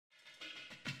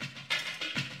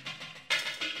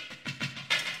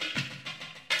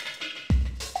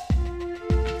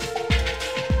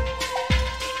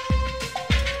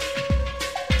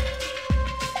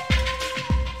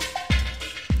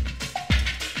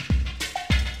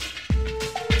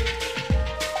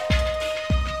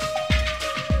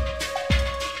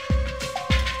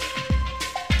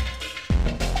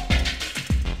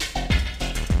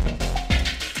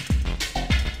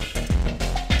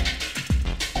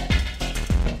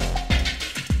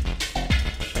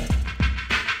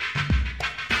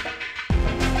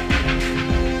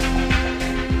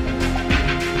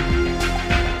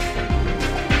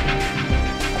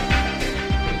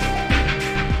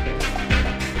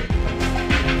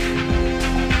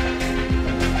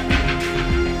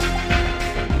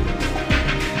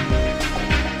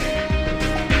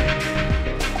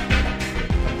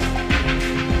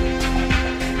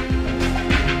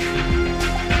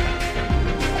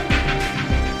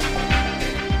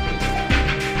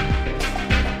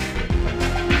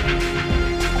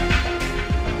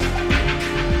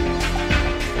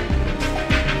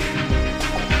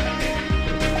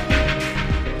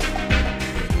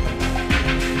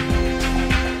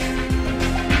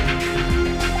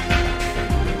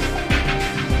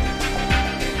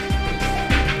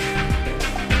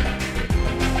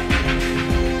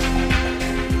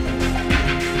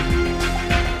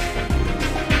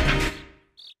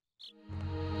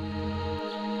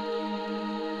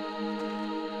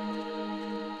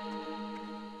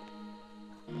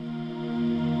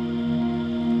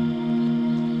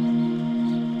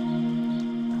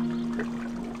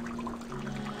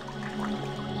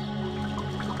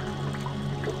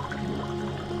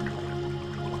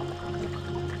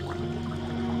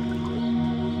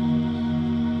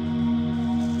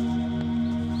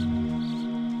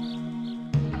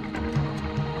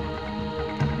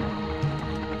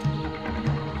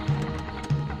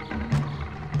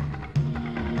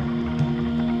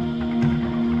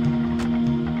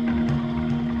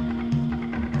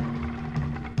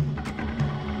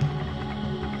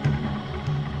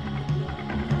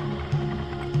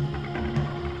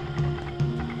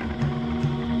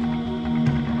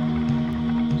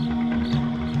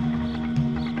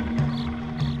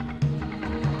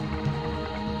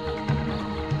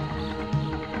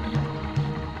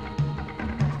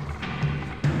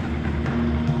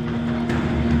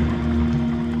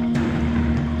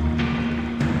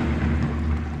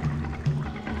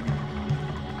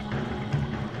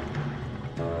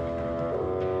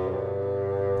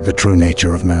The true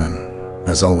nature of man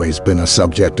has always been a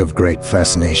subject of great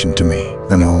fascination to me.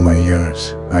 In all my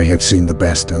years, I have seen the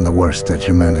best and the worst that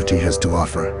humanity has to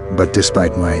offer. But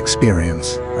despite my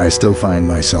experience, I still find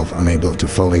myself unable to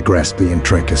fully grasp the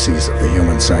intricacies of the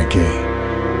human psyche.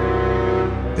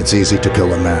 It's easy to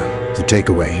kill a man, to take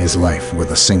away his life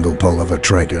with a single pull of a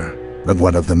trigger. But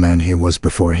what of the man he was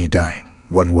before he died?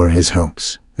 What were his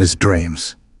hopes, his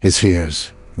dreams, his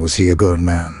fears? Was he a good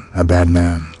man, a bad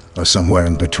man, or somewhere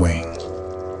in between?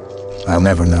 I'll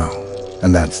never know,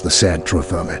 and that's the sad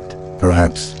truth of it.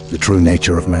 Perhaps the true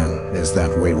nature of man is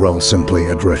that we roll simply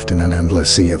adrift in an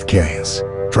endless sea of chaos,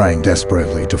 trying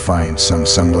desperately to find some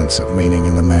semblance of meaning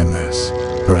in the madness.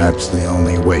 Perhaps the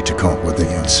only way to cope with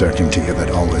the uncertainty of it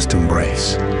all is to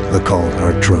embrace the cold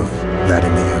hard truth that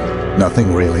in the end,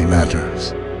 nothing really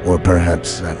matters. Or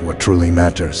perhaps that what truly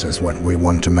matters is what we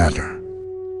want to matter.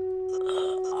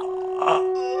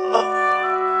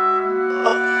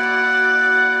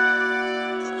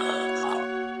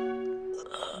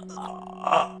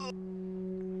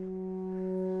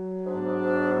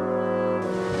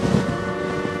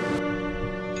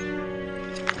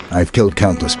 I've killed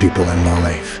countless people in my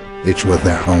life, each with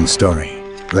their own story,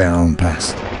 their own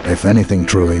past. If anything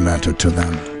truly mattered to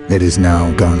them, it is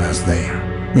now gone as they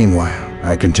are. Meanwhile,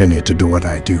 I continue to do what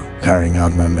I do, carrying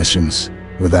out my missions,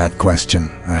 without question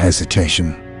or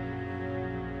hesitation.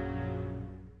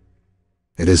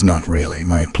 It is not really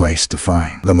my place to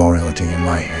find the morality in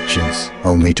my actions,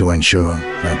 only to ensure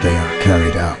that they are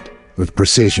carried out with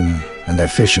precision and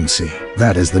efficiency.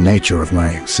 That is the nature of my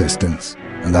existence,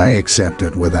 and I accept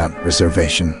it without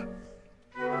reservation.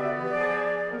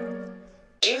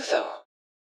 Do you, though?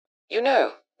 You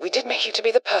know, we did make you to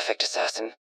be the perfect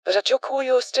assassin, but at your core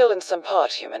you're still in some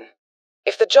part human.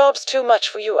 If the job's too much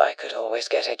for you, I could always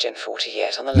get Agent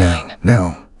 48 on the line.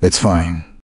 No, it's fine.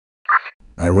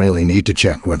 I really need to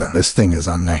check whether this thing is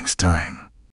on next time.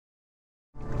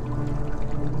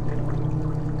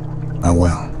 I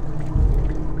will.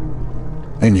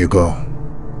 In you go.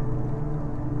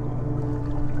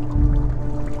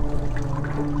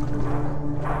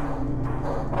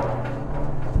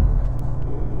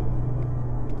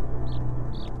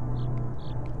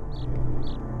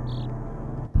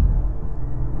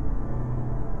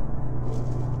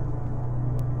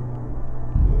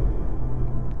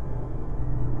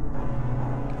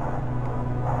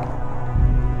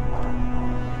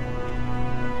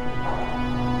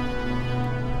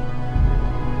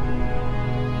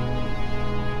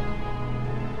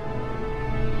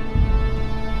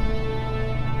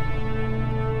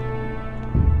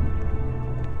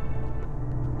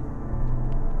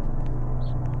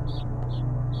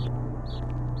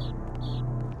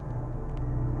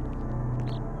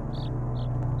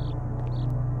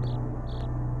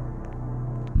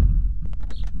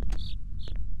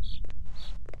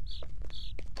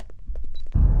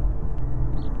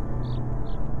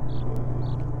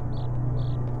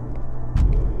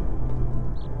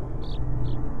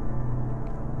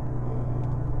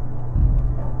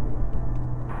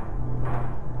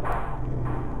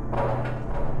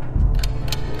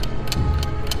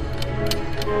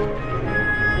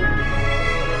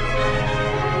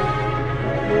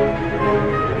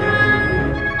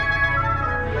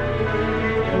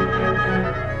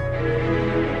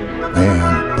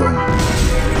 And boom.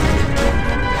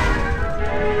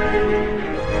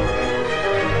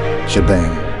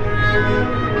 Shebang.